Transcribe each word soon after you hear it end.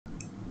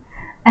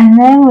And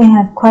then we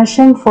have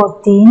question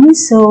 14.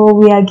 So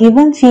we are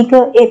given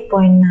figure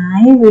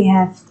 8.9. We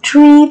have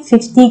 3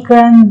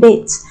 50-gram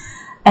beds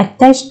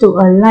attached to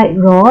a light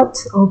rod.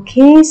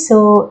 Okay,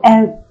 so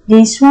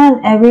this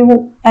one, every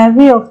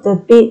of the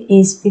bed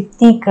is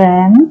 50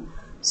 gram.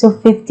 So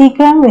 50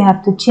 gram, we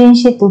have to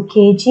change it to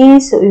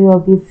kg. So it will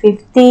be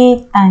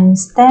 50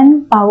 times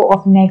 10 power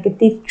of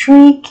negative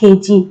 3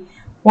 kg.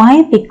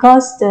 Why?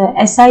 Because the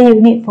SI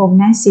unit for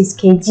mass is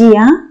kg.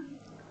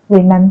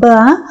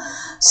 Remember,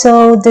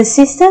 so the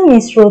system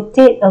is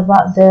rotate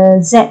about the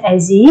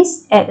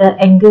z-axis at an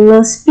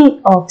angular speed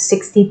of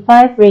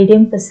 65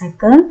 radian per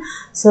second.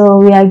 So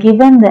we are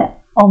given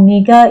that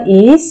omega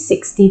is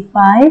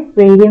 65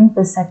 radian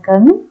per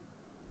second.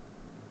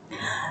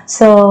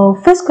 So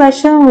first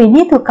question, we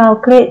need to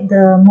calculate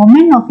the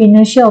moment of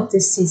inertia of the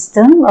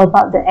system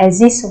about the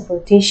axis of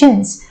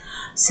rotations.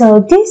 So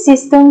this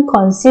system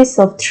consists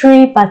of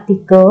 3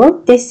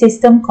 particles. This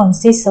system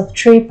consists of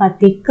 3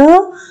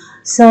 particles.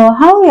 So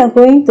how we are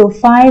going to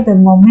find the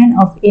moment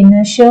of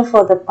inertia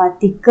for the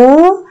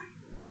particle?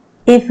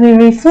 If we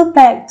refer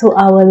back to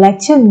our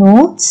lecture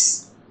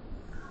notes,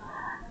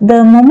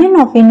 the moment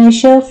of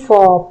inertia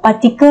for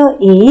particle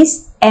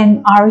is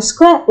mr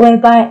squared,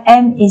 whereby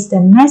m is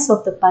the mass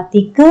of the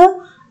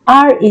particle,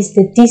 r is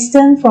the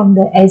distance from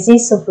the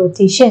axis of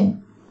rotation.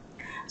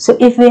 So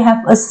if we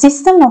have a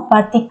system of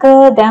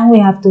particles, then we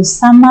have to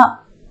sum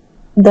up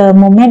the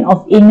moment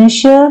of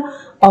inertia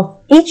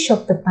of each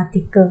of the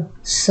particle.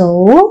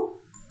 So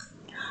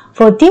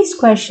for this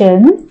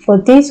question,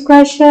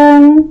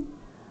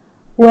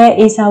 where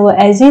is our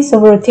axis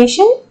of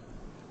rotation?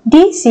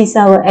 This is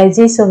our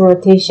axis of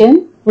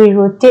rotation. We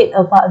rotate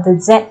about the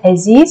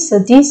z-axis. So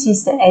this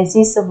is the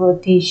axis of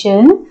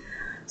rotation.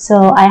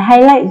 So I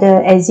highlight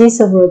the axis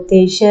of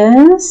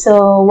rotation.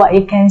 So what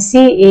you can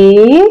see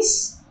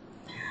is,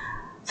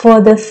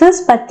 for the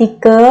first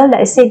particle,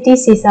 let's say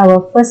this is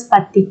our first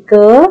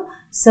particle.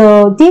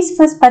 So this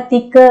first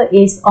particle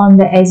is on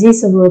the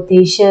axis of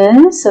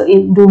rotation. So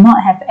it do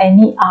not have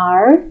any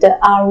r. The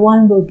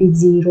r1 will be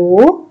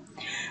 0.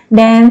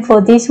 Then for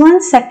this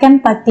one,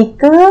 second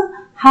particle,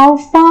 how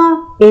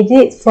far is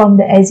it from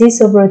the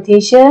axis of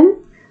rotation?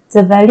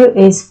 The value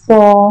is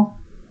 4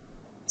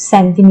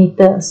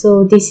 centimeters.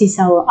 So this is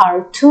our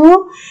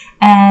R2.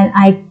 And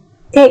I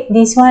take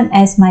this one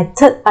as my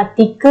third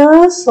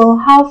particle. So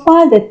how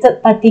far the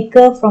third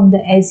particle from the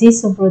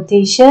axis of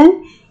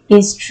rotation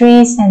is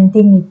 3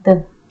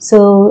 centimeters.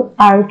 So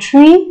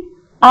R3,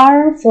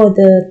 R for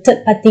the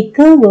third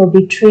particle will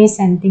be 3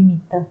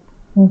 centimeters.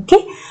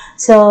 Okay,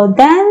 so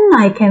then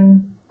I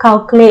can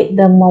calculate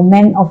the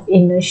moment of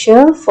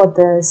inertia for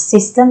the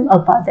system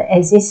about the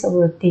axis of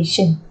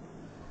rotation.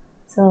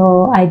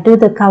 So I do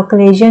the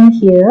calculation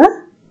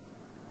here.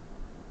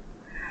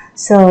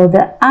 So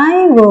the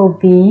I will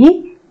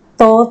be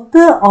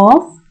total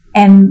of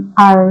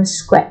mr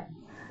squared.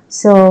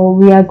 So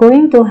we are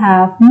going to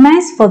have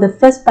mass for the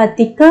first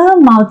particle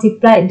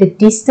multiplied the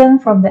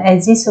distance from the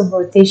axis of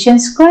rotation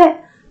squared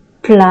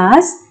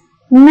plus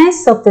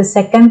mass of the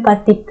second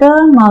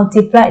particle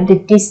multiplied the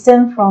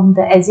distance from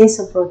the axis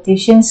of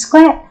rotation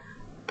squared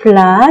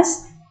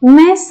plus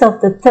mass of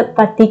the third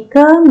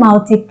particle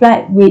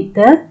multiplied with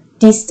the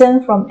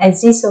distance from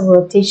axis of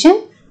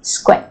rotation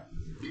squared.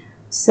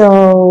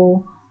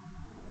 So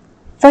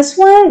first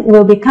one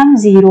will become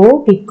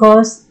 0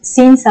 because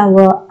since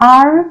our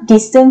r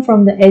distance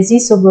from the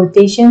axis of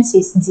rotation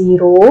is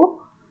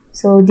 0.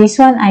 So this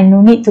one I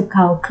no need to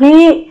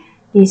calculate.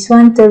 This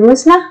one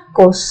teruslah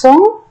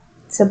kosong.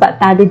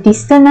 Sebab tak ada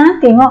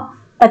distance tengok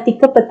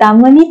partikel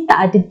pertama ni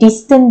tak ada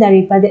distance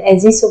daripada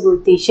axis of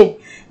rotation.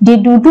 Dia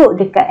duduk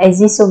dekat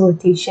axis of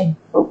rotation.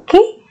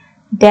 Okay.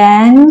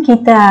 Dan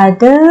kita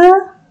ada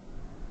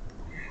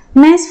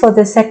mass for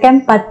the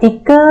second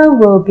particle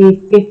will be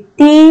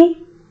 50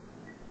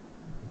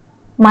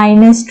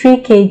 minus 3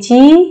 kg.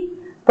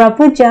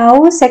 Berapa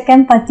jauh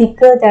second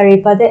particle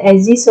daripada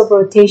axis of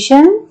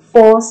rotation?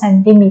 4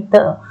 cm.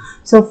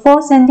 So 4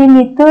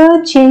 cm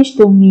change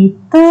to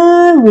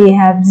meter, we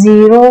have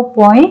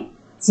 0.04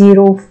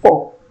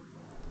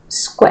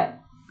 squared.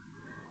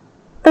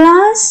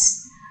 Plus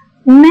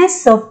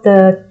mass of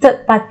the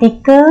third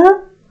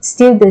particle,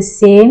 still the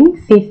same,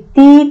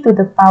 50 to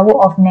the power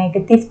of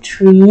negative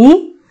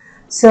 3.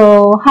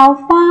 So how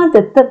far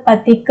the third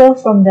particle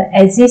from the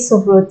axis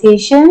of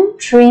rotation?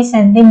 3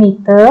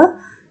 cm.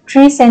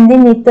 3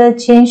 cm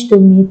change to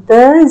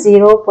meter,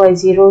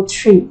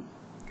 0.03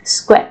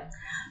 squared.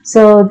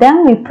 So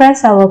then we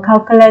press our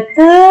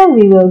calculator,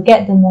 we will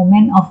get the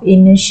moment of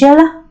inertia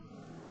lah.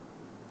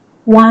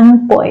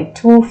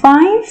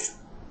 1.25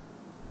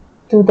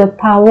 to the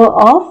power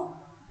of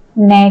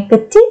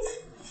negative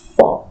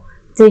 4.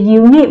 The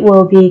unit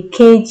will be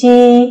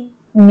kg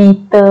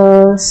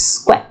meter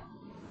squared.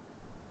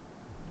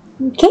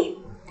 Okay.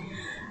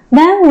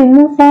 Then we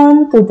move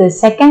on to the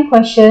second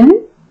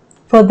question.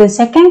 For the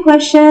second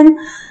question,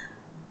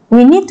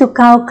 we need to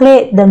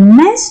calculate the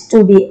mass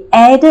to be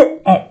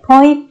added at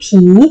point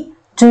P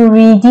to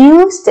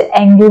reduce the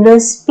angular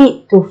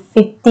speed to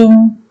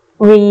 15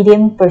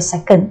 radian per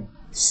second.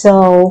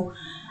 So,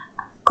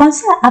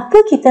 konsep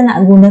apa kita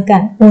nak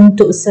gunakan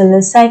untuk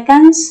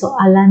selesaikan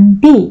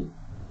soalan B?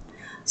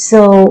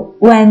 So,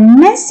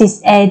 when mass is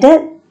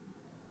added,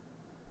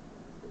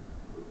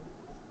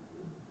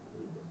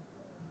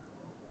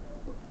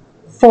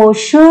 for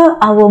sure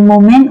our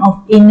moment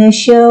of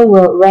inertia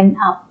will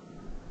went up.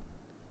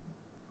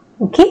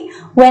 Okay,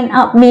 went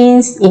up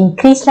means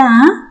increase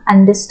lah,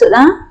 understood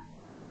lah?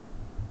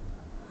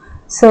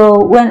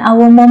 So, when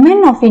our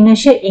moment of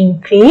inertia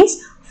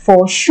increase,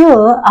 for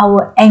sure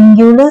our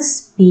angular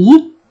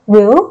speed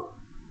will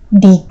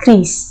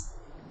decrease.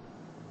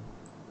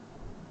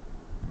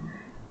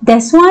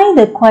 That's why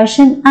the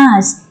question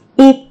asks,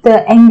 if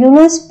the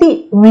angular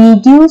speed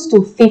reduced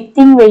to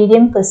 15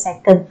 radian per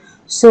second,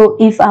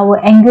 so if our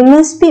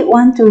angular speed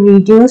want to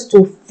reduce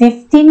to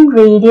 15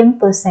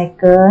 radian per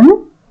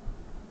second,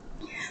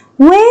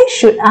 where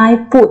should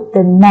I put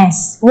the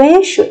mass?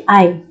 Where should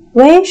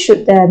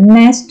the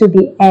mass to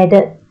be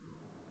added?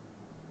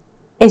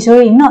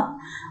 Sorry, not.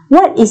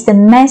 What is the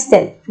mass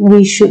that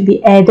we should be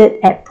added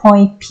at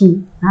point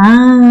P?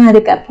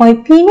 Dekat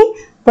point P ni,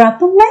 berapa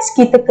mass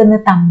kita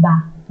kena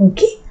tambah?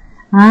 Okay.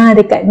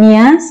 Dekat ni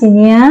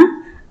sini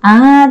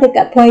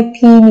dekat point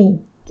P ni,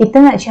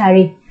 kita nak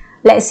cari.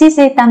 Let's say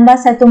saya tambah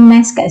 1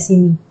 mass kat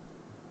sini.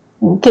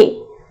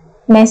 Okay.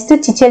 Mass tu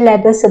teacher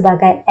label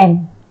sebagai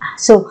M.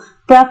 So,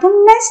 berapa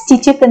mass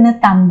teacher kena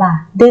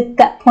tambah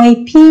dekat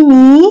point P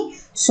ni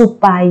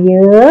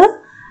supaya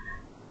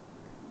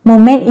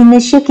moment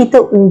inertia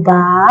kita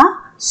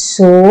ubah,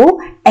 so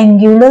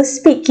angular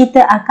speed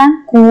kita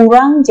akan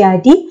kurang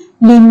jadi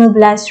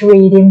 15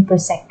 radian per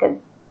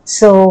second.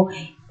 So,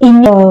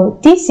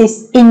 this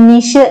is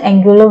initial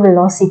angular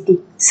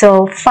velocity.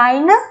 So,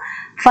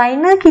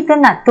 final kita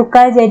nak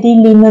tukar jadi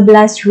 15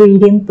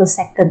 radian per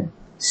second.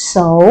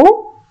 So,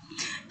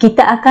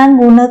 kita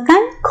akan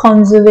gunakan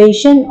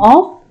conservation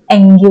of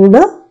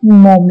angular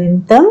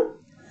momentum.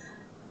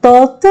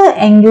 Total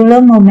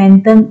angular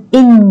momentum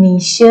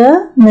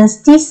initial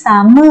mesti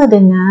sama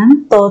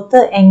dengan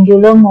total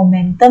angular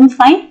momentum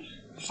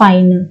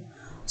final.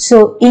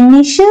 So,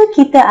 initial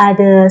kita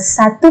ada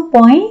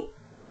 1.25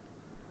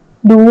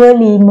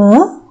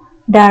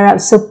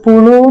 darab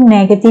 10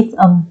 negatif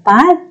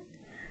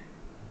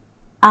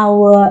 4.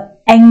 Our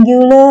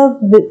angular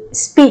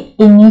speed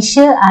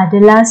initial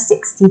adalah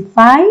 65.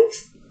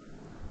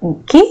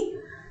 Okay.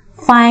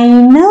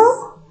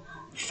 Final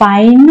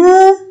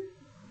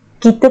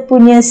kita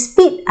punya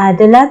speed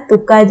adalah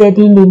tukar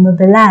jadi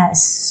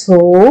 15.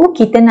 So,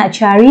 kita nak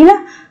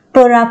carilah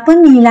berapa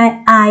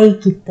nilai I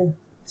kita.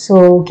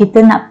 So,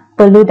 kita nak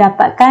perlu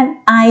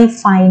dapatkan I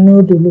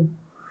final dulu.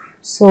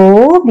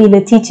 So,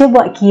 bila teacher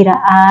buat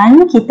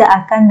kiraan, kita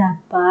akan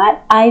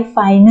dapat I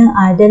final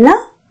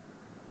adalah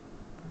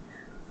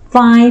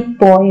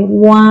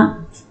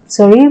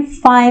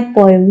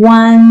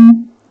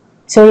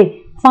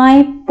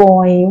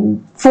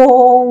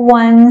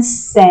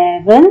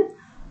 5.417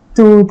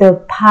 to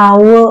the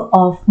power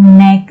of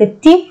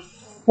negative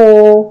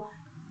 4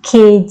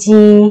 kg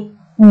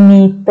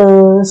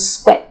meter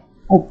squared.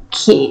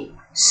 Okay,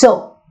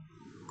 so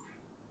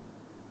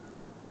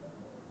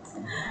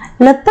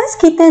lepas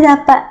kita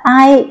dapat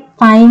I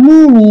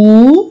final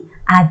ni,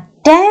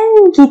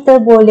 then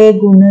kita boleh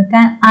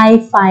gunakan I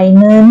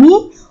final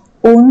ni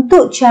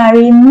untuk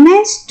cari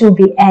mass to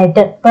be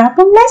added.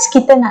 Berapa mass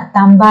kita nak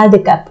tambah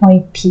dekat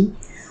point P?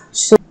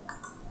 So,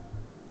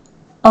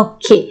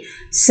 okay.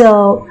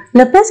 So,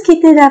 lepas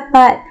kita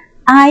dapat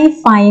I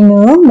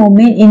final,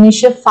 moment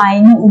initial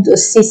final untuk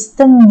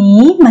sistem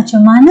ni,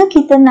 macam mana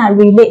kita nak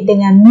relate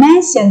dengan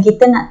mass yang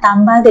kita nak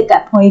tambah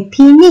dekat point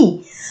P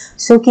ni?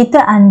 So,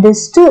 kita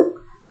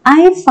understood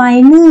I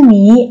final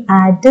ni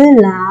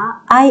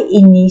adalah I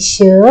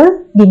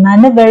initial, di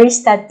mana very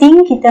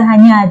starting kita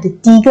hanya ada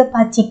 3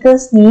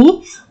 particles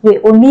ni.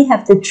 We only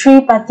have the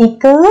 3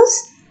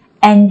 particles,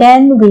 and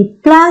then we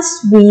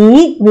plus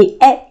with, we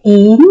add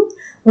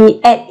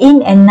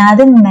in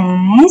another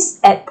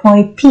mass at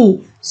point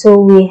P.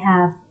 So we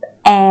have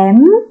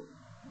m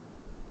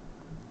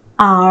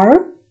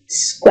r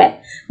squared.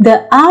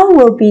 The r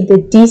will be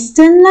the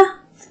distance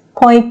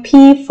point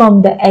P from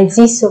the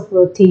axis of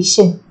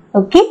rotation.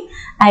 Okay,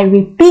 I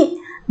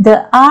repeat,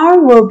 the r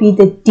will be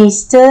the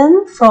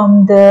distance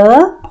from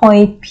the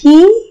point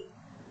P,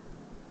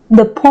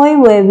 the point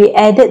where we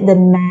added the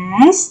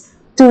mass,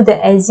 to the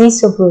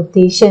axis of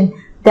rotation.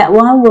 That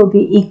one will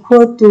be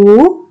equal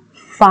to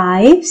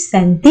 5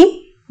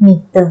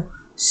 centimeter.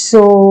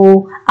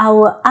 So,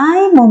 our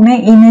I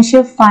moment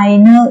inertia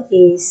final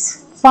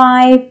is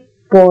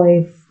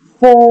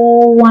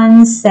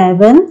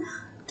 5.417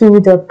 to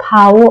the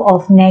power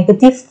of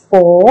negative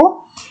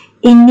 4.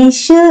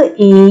 Initial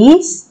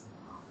is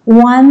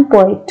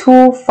 1.25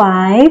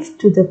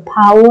 to the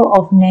power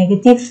of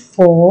negative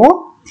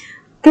 4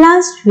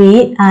 plus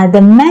with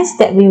the mass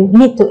that we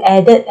need to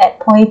add it at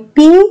point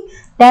P.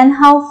 Then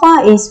how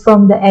far is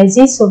from the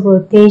axis of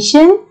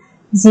rotation?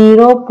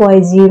 0.05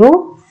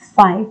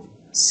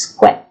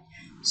 squared.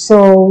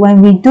 So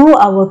when we do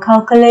our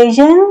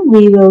calculation,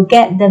 we will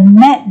get the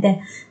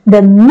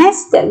the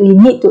mass that we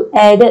need to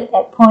add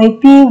at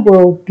point P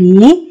will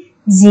be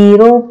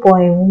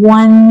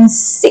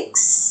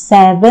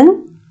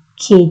 0.167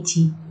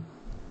 kg.